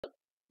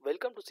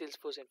Welcome to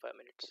Salesforce in 5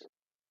 minutes.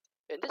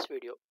 In this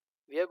video,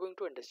 we are going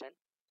to understand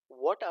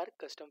what are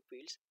custom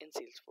fields in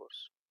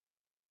Salesforce.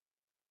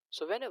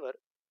 So whenever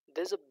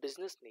there's a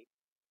business need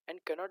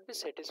and cannot be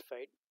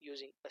satisfied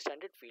using a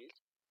standard field,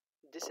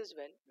 this is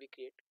when we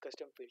create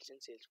custom fields in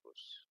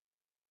Salesforce.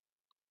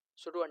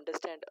 So to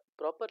understand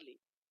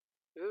properly,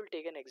 we will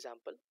take an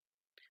example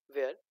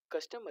where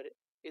customer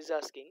is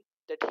asking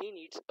that he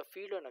needs a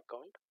field on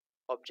account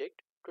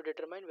object to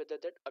determine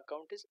whether that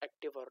account is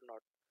active or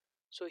not.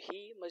 So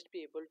he must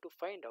be able to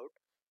find out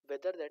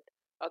whether that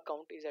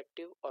account is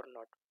active or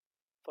not.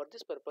 For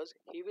this purpose,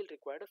 he will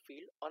require a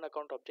field on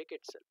account object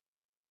itself.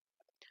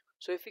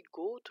 So if we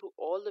go through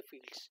all the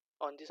fields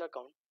on this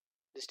account,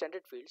 the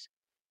standard fields,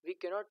 we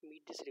cannot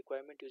meet this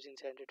requirement using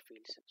standard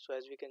fields. So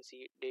as we can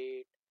see,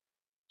 date.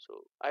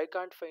 So I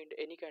can't find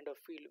any kind of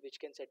field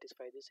which can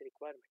satisfy this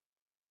requirement.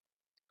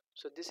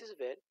 So this is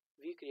where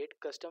we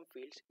create custom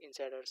fields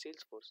inside our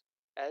Salesforce,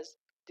 as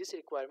this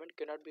requirement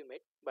cannot be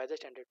met by the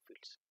standard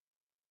fields.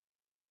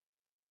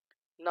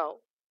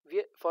 Now,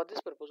 for this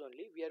purpose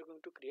only, we are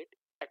going to create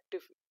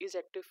active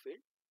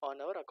field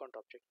on our account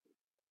object.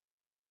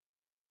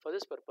 For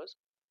this purpose,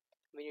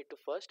 we need to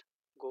first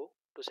go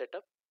to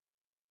setup,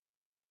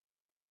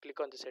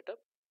 click on the setup.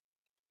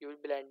 You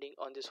will be landing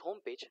on this home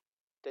page,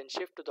 then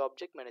shift to the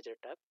object manager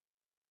tab,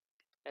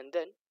 and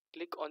then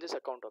click on this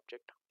account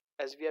object.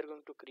 As we are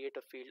going to create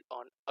a field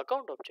on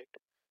account object,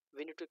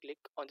 we need to click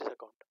on this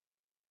account.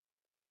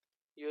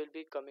 You will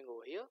be coming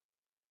over here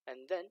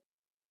and then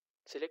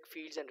select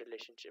fields and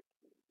relationship.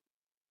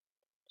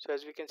 So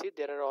as we can see,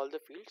 there are all the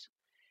fields.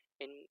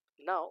 In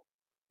now,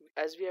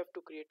 as we have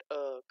to create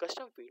a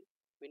custom field,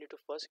 we need to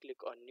first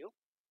click on new.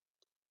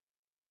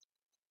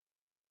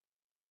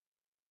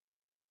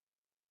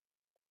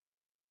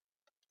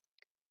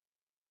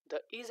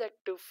 The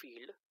isActive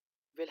field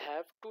will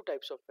have two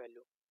types of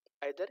value.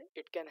 Either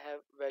it can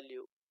have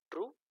value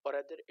true or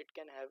either it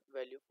can have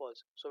value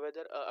false. So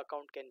whether a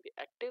account can be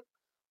active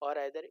or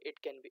either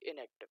it can be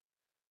inactive.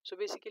 So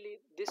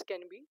basically this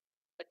can be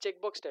a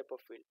checkbox type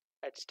of field.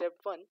 At step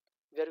 1,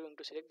 we are going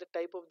to select the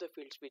type of the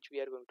fields which we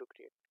are going to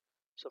create.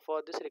 So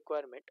for this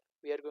requirement,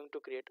 we are going to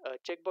create a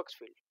checkbox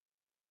field,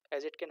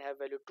 as it can have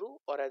value true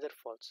or either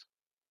false.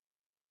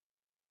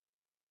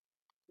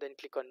 Then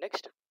click on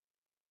next.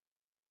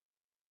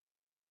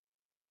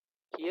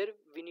 Here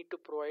we need to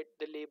provide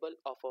the label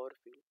of our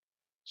field.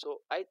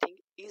 So I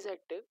think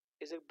isActive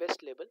is a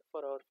best label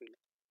for our field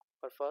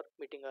or for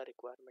meeting our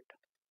requirement.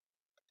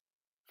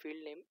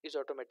 Field name is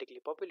automatically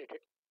populated.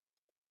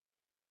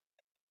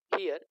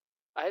 Here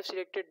I have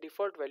selected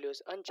default value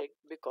as unchecked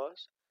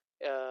because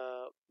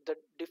the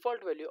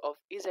default value of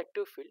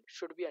isActive field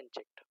should be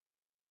unchecked.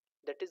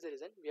 That is the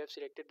reason we have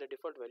selected the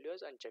default value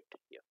as unchecked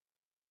here.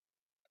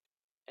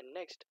 And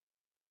next,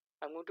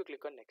 I'm going to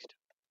click on next.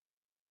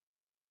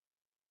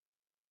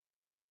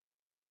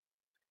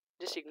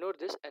 Just ignore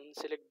this and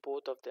select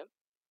both of them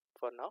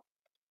for now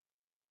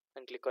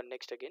and click on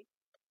next again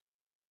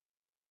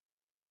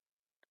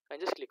and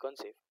just click on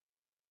save.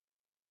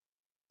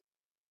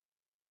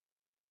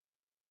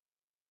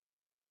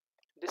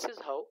 This is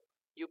how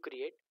you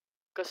create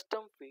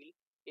custom field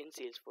in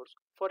Salesforce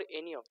for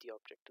any of the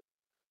object.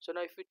 So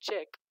now if you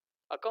check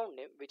account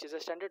name, which is a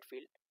standard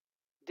field,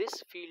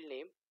 this field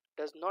name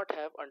does not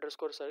have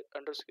underscore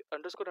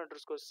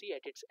c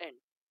at its end,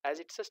 as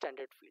it's a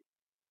standard field.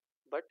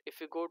 But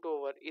if you go to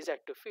our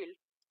isActive field,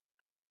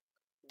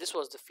 this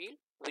was the field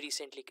we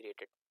recently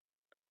created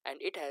and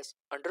it has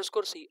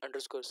underscore c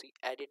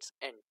at its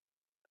end,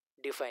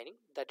 defining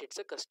that it's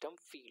a custom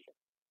field.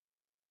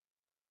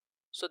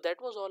 So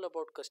that was all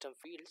about custom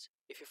fields.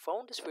 If you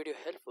found this video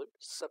helpful,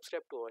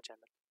 subscribe to our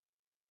channel.